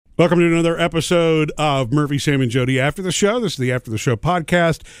Welcome to another episode of Murphy, Sam, and Jody After the Show. This is the After the Show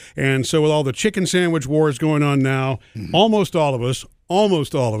podcast. And so with all the chicken sandwich wars going on now, almost all of us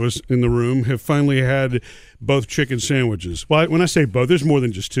in the room have finally had both chicken sandwiches. Well, when I say both, there's more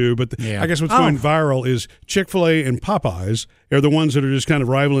than just two, but I guess what's going viral is Chick-fil-A and Popeyes are the ones that are just kind of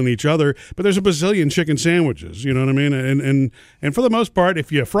rivaling each other, but there's a bazillion chicken sandwiches, you know what I mean? And for the most part,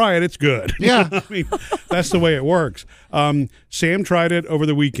 if you fry it, it's good. Yeah. I mean, that's the way it works. Sam tried it over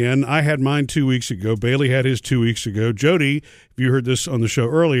the weekend. I had mine 2 weeks ago. Bailey had his 2 weeks ago. Jody, if you heard this on the show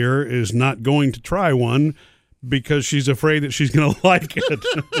earlier, is not going to try one because she's afraid that she's going to like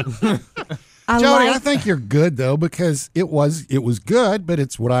it. Jody, I think you're good, though, because it was good, but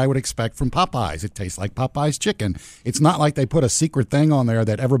it's what I would expect from Popeyes. It tastes like Popeyes chicken. It's not like they put a secret thing on there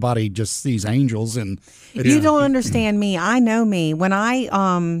that everybody just sees angels and... You don't understand me. I know me. When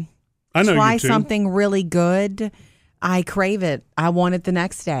I try something really good, I crave it. I want it the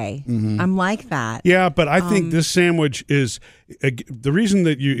next day. Mm-hmm. I'm like that. Yeah, but I think this sandwich is the reason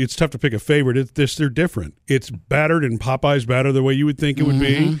that it's tough to pick a favorite. They're different. It's battered in Popeye's batter the way you would think it would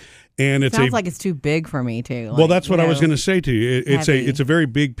be. And it sounds like it's too big for me too. Well, that's what I was going to say to you. It's a very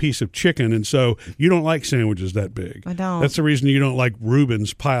big piece of chicken, and so you don't like sandwiches that big. I don't. That's the reason you don't like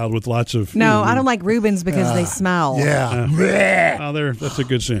Reubens piled with lots of. No, I don't like Reubens because they smell. Yeah. That's a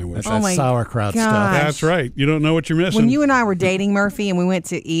good sandwich. That's that sauerkraut stuff. That's right. You don't know what you're missing. When you and I were dating, Murphy, and we went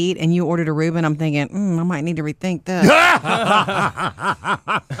to eat, and you ordered a Reuben, I'm thinking, I might need to rethink this.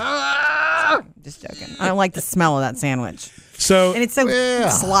 Just joking. I don't like the smell of that sandwich. And it's so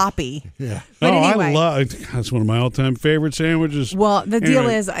sloppy. Yeah. But anyway. That's one of my all-time favorite sandwiches. Well, the deal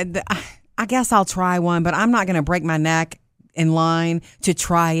is, I guess I'll try one, but I'm not going to break my neck in line to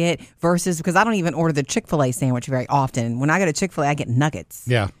try it because I don't even order the Chick-fil-A sandwich very often. When I go to Chick-fil-A, I get nuggets.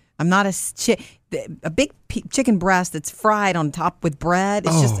 Yeah. I'm not a big chicken breast that's fried on top with bread.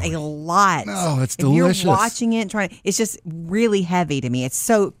 It's just a lot. Oh, it's delicious. If you're watching it, it's just really heavy to me. It's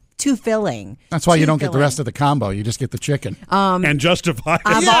so too filling. That's why you don't get the rest of the combo. You just get the chicken. And justify it.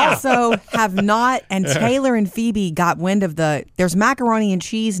 I also have not, and Taylor and Phoebe got wind of there's macaroni and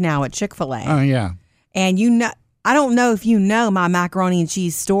cheese now at Chick-fil-A. Oh, yeah. And I don't know if you know my macaroni and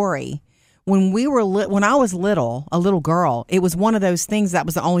cheese story. When I was little, a little girl, it was one of those things that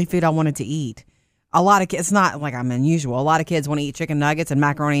was the only food I wanted to eat. A lot of kids, it's not like I'm unusual. A lot of kids want to eat chicken nuggets and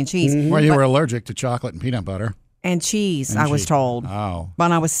macaroni and cheese. Mm-hmm. Well, you were allergic to chocolate and peanut butter. And cheese, I was told. Oh.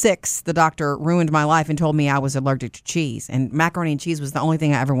 When I was 6, the doctor ruined my life and told me I was allergic to cheese. And macaroni and cheese was the only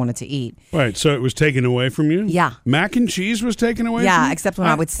thing I ever wanted to eat. Right, so it was taken away from you? Yeah. Mac and cheese was taken away from you? Yeah, except when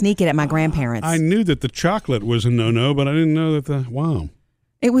I would sneak it at my grandparents'. I knew that the chocolate was a no-no, but I didn't know that wow.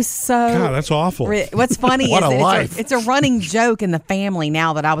 It was so... God, that's awful. What's funny what is it's a running joke in the family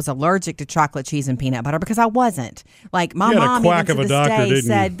now that I was allergic to chocolate, cheese, and peanut butter because I wasn't. Like, my mom even to this day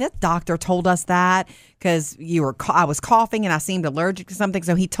said, that doctor told us that because I was coughing and I seemed allergic to something.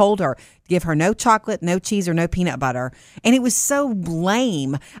 So he told her, give her no chocolate, no cheese, or no peanut butter. And it was so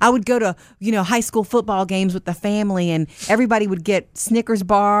lame. I would go to, high school football games with the family and everybody would get Snickers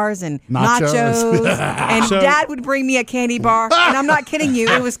bars and nachos. And Dad would bring me a candy bar. And I'm not kidding you.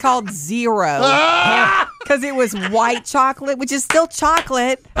 It was called Zero because it was white chocolate, which is still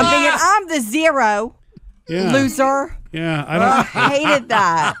chocolate. I'm thinking, I'm the Zero loser. Yeah, I hated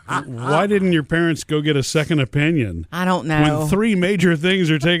that. Why didn't your parents go get a second opinion? I don't know. When 3 major things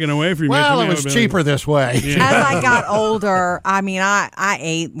are taken away from you. Well, it was cheaper this way. Yeah. As I got older, I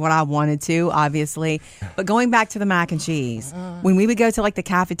ate what I wanted to, obviously. But going back to the mac and cheese, when we would go to like the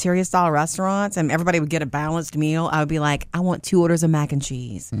cafeteria style restaurants and everybody would get a balanced meal, I would be like, I want 2 orders of mac and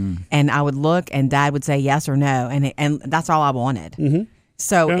cheese. And I would look and Dad would say yes or no. And that's all I wanted. Mm-hmm.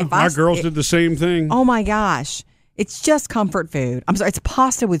 So if our girls did the same thing. Oh my gosh. It's just comfort food. I'm sorry. It's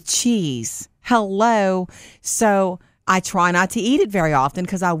pasta with cheese. Hello. So I try not to eat it very often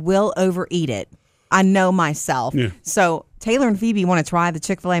because I will overeat it. I know myself. Yeah. So Taylor and Phoebe want to try the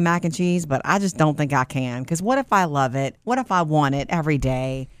Chick-fil-A mac and cheese, but I just don't think I can. Because what if I love it? What if I want it every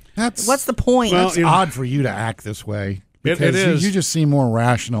day? What's the point? Well, it's odd for you to act this way. Because it is. You just seem more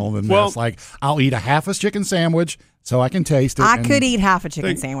rational than this. Like, I'll eat a half a chicken sandwich so I can taste it. I could eat half a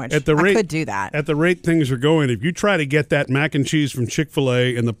chicken sandwich. I could do that. At the rate things are going, if you try to get that mac and cheese from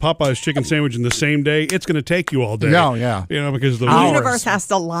Chick-fil-A and the Popeyes chicken sandwich in the same day, it's going to take you all day. Yeah. Because the universe has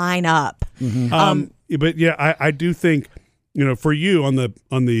to line up. Mm-hmm. But yeah, I do think, for you on the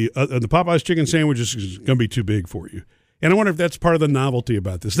Popeyes chicken sandwich is going to be too big for you. And I wonder if that's part of the novelty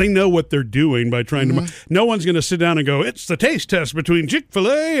about this. They know what they're doing by trying to... No one's going to sit down and go, it's the taste test between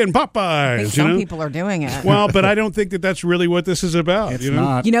Chick-fil-A and Popeyes. Some people are doing it. Well, but I don't think that that's really what this is about. It's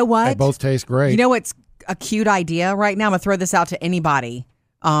not. You know what? They both taste great. You know what's a cute idea right now? I'm going to throw this out to anybody.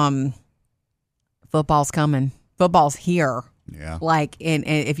 Football's coming. Football's here. Yeah. Like, and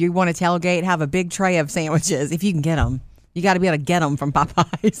if you want to tailgate, have a big tray of sandwiches if you can get them. You got to be able to get them from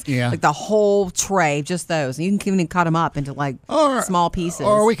Popeyes. Yeah. Like the whole tray, just those. And you can even cut them up into like small pieces.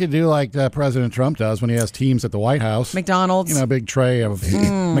 Or we could do like President Trump does when he has teams at the White House. McDonald's. A big tray of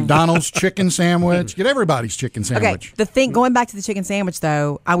McDonald's chicken sandwich. Get everybody's chicken sandwich. Okay, the thing, going back to the chicken sandwich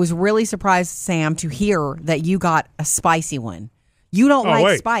though, I was really surprised, Sam, to hear that you got a spicy one. You don't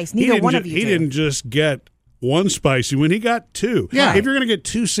like spice. Neither one of you He didn't just get one spicy one. He got two. Yeah. If you're going to get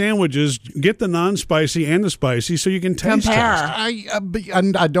two sandwiches, get the non-spicy and the spicy so you can taste Compare.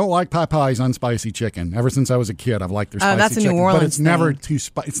 it. I don't like Popeye's unspicy chicken. Ever since I was a kid, I've liked their spicy that's a chicken. New Orleans but it's thing. never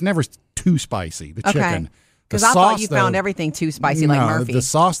it's never too spicy. The chicken. Because I thought you found everything too spicy, like Murphy. The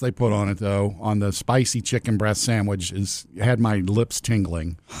sauce they put on it, though, on the spicy chicken breast sandwich, had my lips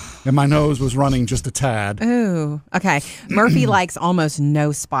tingling, and my nose was running just a tad. Ooh, okay. Murphy likes almost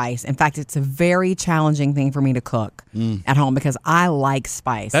no spice. In fact, it's a very challenging thing for me to cook at home because I like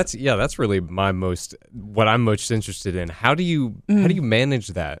spice. That's really what I'm most interested in. How do you manage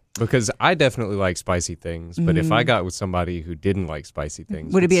that? Because I definitely like spicy things, but if I got with somebody who didn't like spicy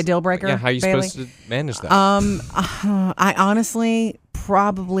things, would it be a deal breaker? Yeah, how are you Bailey? supposed to manage that? I honestly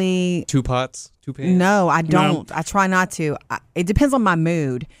probably 2 pots, 2 pans. No, I don't. No. I try not to. It depends on my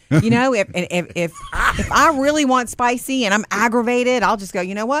mood. You know, if I really want spicy and I'm aggravated, I'll just go.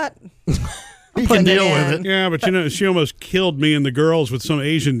 You know what? You can deal with it. Yeah, but she almost killed me and the girls with some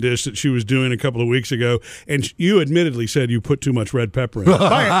Asian dish that she was doing a couple of weeks ago, and you admittedly said you put too much red pepper in it.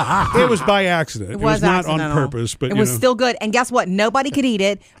 It was by accident. It was not on purpose, but it was still good. And guess what? Nobody could eat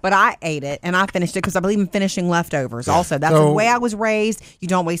it, but I ate it, and I finished it because I believe in finishing leftovers. Also, that's the way I was raised. You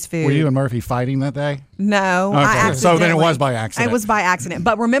don't waste food. Were you and Murphy fighting that day? No. Okay. So then it was by accident. It was by accident.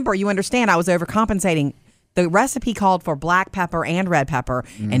 But remember, you understand, I was overcompensating. The recipe called for black pepper and red pepper,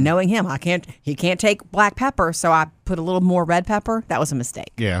 and knowing him, he can't take black pepper, so I put a little more red pepper. That was a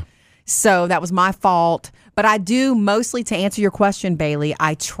mistake. Yeah. So that was my fault. But I do, mostly to answer your question, Bailey,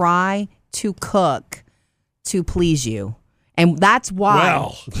 I try to cook to please you. And that's why.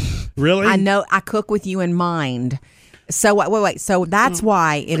 Well, really? I know I cook with you in mind. So wait. So that's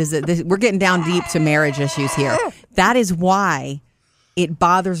why it is. We're getting down deep to marriage issues here. That is why it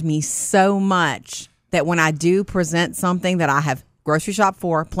bothers me so much that when I do present something that I have grocery shop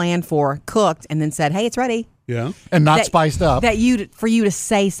for, planned for, cooked, and then said, hey, it's ready. Yeah. And not spiced up. For you to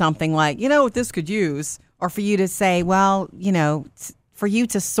say something like, you know what this could use, or for you to say, well, you know, for you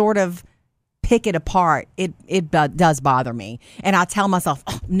to sort of pick it apart, it does bother me. And I tell myself,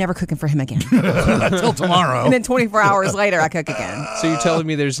 I'm never cooking for him again. Until tomorrow. And then 24 hours later, I cook again. So you're telling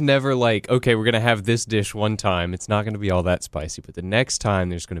me there's never like, okay, we're going to have this dish one time. It's not going to be all that spicy. But the next time,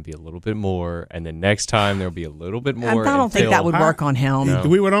 there's going to be a little bit more. And the next time, there's be a little bit more. I don't think that would work on him. No.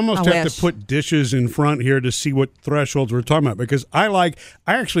 We would almost have to put dishes in front here to see what thresholds we're talking about. Because I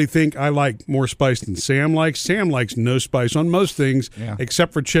actually think I like more spice than Sam likes. Sam likes no spice on most things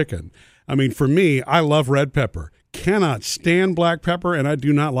except for chicken. I mean, for me, I love red pepper. Cannot stand black pepper, and I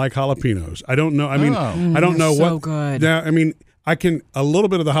do not like jalapenos. I don't know. I mean, I don't know so what. Good. Now, I mean, a little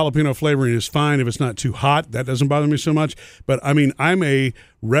bit of the jalapeno flavoring is fine if it's not too hot. That doesn't bother me so much. But I mean, I'm a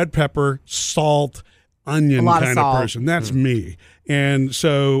red pepper, salt, onion kind of person. That's me. And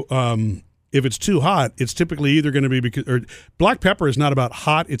so, if it's too hot, it's typically either going to be black pepper is not about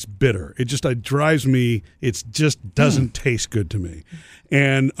hot, it's bitter. It just drives me, it just doesn't taste good to me.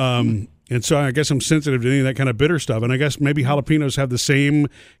 And so I guess I'm sensitive to any of that kind of bitter stuff. And I guess maybe jalapenos have the same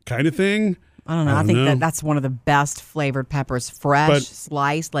kind of thing. I don't know. I think that's one of the best flavored peppers. Fresh,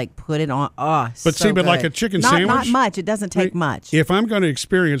 sliced, like put it on. Oh, but so good. like a chicken sandwich? Not much. It doesn't take much. If I'm going to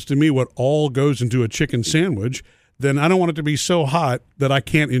experience to me what all goes into a chicken sandwich, then I don't want it to be so hot that I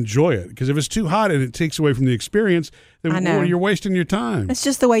can't enjoy it. Because if it's too hot and it takes away from the experience, then you're wasting your time. It's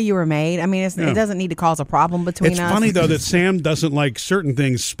just the way you were made. I mean, it doesn't need to cause a problem between us. It's funny, though, that Sam doesn't like certain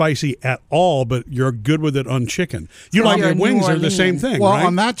things spicy at all, but you're good with it on chicken. You like your wings are the same thing, well, right?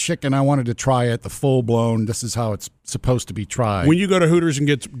 On that chicken, I wanted to try it the full-blown, this is how it's supposed to be tried. When you go to Hooters and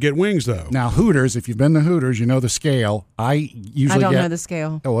get wings, though. Now, Hooters, if you've been to Hooters, you know the scale. I don't know the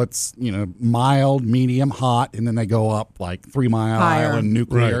scale. Oh, it's, mild, medium, hot, and then they go up like 3 Mile Island,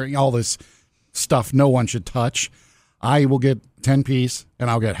 nuclear, all this stuff no one should touch. I will get 10-piece, and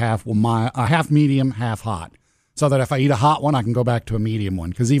I'll get half medium, half hot. So that if I eat a hot one, I can go back to a medium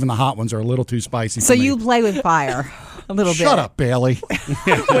one. Because even the hot ones are a little too spicy So for me. you play with fire a little bit. Shut up, Bailey.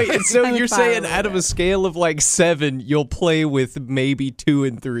 Wait, so you're saying out of a scale of like 7, you'll play with maybe 2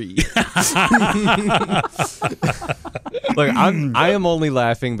 and 3. Look, I am only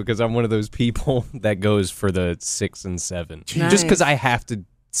laughing because I'm one of those people that goes for the 6 and 7. Nice. Just because I have to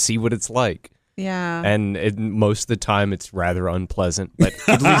see what it's like. Yeah. And most of the time, it's rather unpleasant. But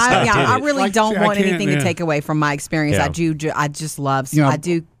at least I really don't want anything to take away from my experience. Yeah. I just love. I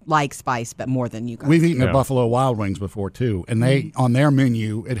do like spice, but more than you guys. We've eaten at Buffalo Wild Wings before too, and they on their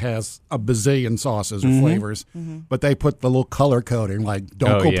menu it has a bazillion sauces or flavors, but they put the little color coding like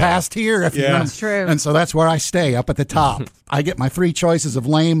don't go past here if you want. That's true. And so that's where I stay up at the top. I get my 3 choices of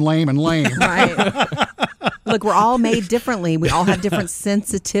lame, lame, and lame. Right. Look, we're all made differently. We all have different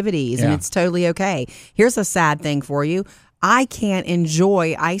sensitivities, and it's totally okay. Here's a sad thing for you. I can't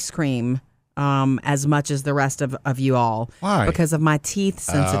enjoy ice cream as much as the rest of you all. Why? Because of my teeth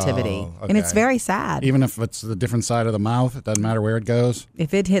sensitivity. Oh, okay. And it's very sad. Even if it's the different side of the mouth, it doesn't matter where it goes?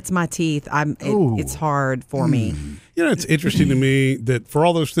 If it hits my teeth, it's hard for me. You know, it's interesting to me that for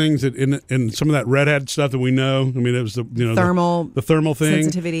all those things that in some of that redhead stuff that we know, I mean, it was the thermal thing.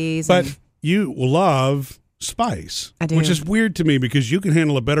 Sensitivities. But you love spice. I do. Which is weird to me because you can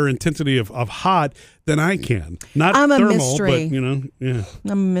handle a better intensity of hot than I can. Not I'm thermal, a mystery. but I'm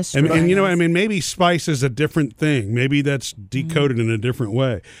a mystery. And you know, I mean, maybe spice is a different thing. Maybe that's decoded in a different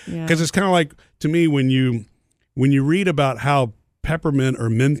way. Because it's kind of like, to me, when you read about how peppermint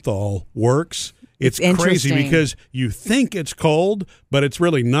or menthol works, it's crazy because you think it's cold, but it's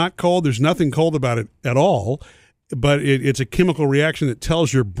really not cold. There's nothing cold about it at all. But it's a chemical reaction that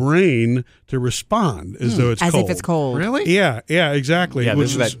tells your brain to respond as though it's cold. As if it's cold. Really? Yeah, exactly. Yeah,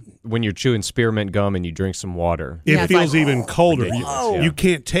 this is that when you're chewing spearmint gum and you drink some water. It feels even colder. You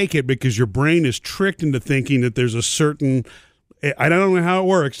can't take it because your brain is tricked into thinking that there's a certain... I don't know how it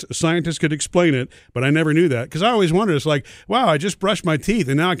works. Scientists could explain it, but I never knew that because I always wondered. It's like, wow, I just brushed my teeth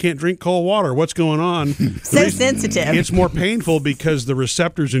and now I can't drink cold water. What's going on? So sensitive. It's more painful because the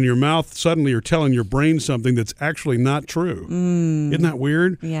receptors in your mouth suddenly are telling your brain something that's actually not true. Isn't that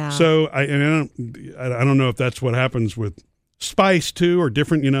weird? Yeah. So I don't know if that's what happens with spice too, or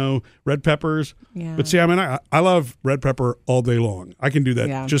different, red peppers. Yeah. But see, I mean, I love red pepper all day long. I can do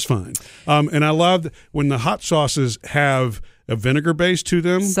that just fine. And I love when the hot sauces have a vinegar base to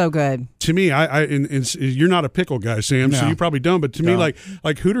them. So good. To me, and you're not a pickle guy, Sam, so you probably don't. But to me, like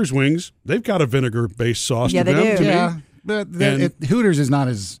Hooters wings, they've got a vinegar based sauce to them. They do. Yeah, but Hooters is not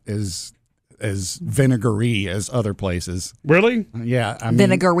as vinegary as other places. Really? Yeah, I mean,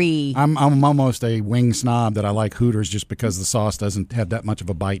 vinegary. I'm almost a wing snob that I like Hooters just because the sauce doesn't have that much of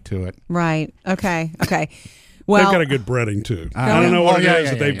a bite to it. Right. Okay. Well, they've got a good breading too. I don't know what it is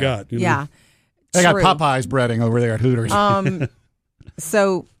that they've got. Yeah. They got Popeye's breading over there at Hooters.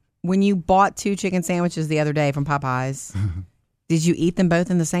 So when you bought 2 chicken sandwiches the other day from Popeye's, did you eat them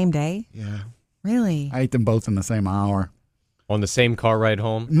both in the same day? Yeah. Really? I ate them both in the same hour. On the same car ride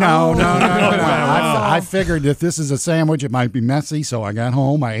home? No. I figured if this is a sandwich, it might be messy, so I got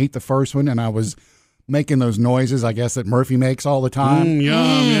home. I ate the first one, and I was making those noises, I guess, that Murphy makes all the time. Yum,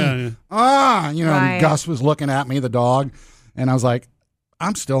 yeah. Right. Gus was looking at me, the dog, and I was like,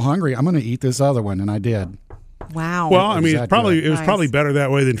 I'm still hungry. I'm going to eat this other one, and I did. Wow. Well, I mean, it was probably better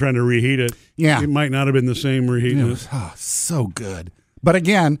that way than trying to reheat it. Yeah. It might not have been the same reheating. So good. But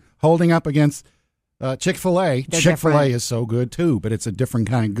again, holding up against Chick-fil-A. Chick-fil-A is so good, too, but it's a different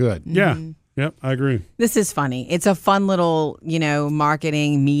kind of good. Yeah. Yep, I agree. This is funny. It's a fun little,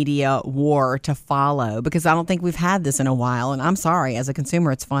 marketing media war to follow because I don't think we've had this in a while. And I'm sorry, as a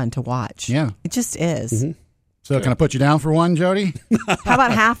consumer, it's fun to watch. Yeah. It just is. Mm-hmm. So can I put you down for one, Jody? How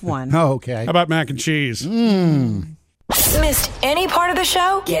about half one? Oh, okay. How about mac and cheese? Missed any part of the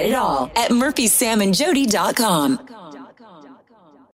show? Get it all at murphysamandjody.com.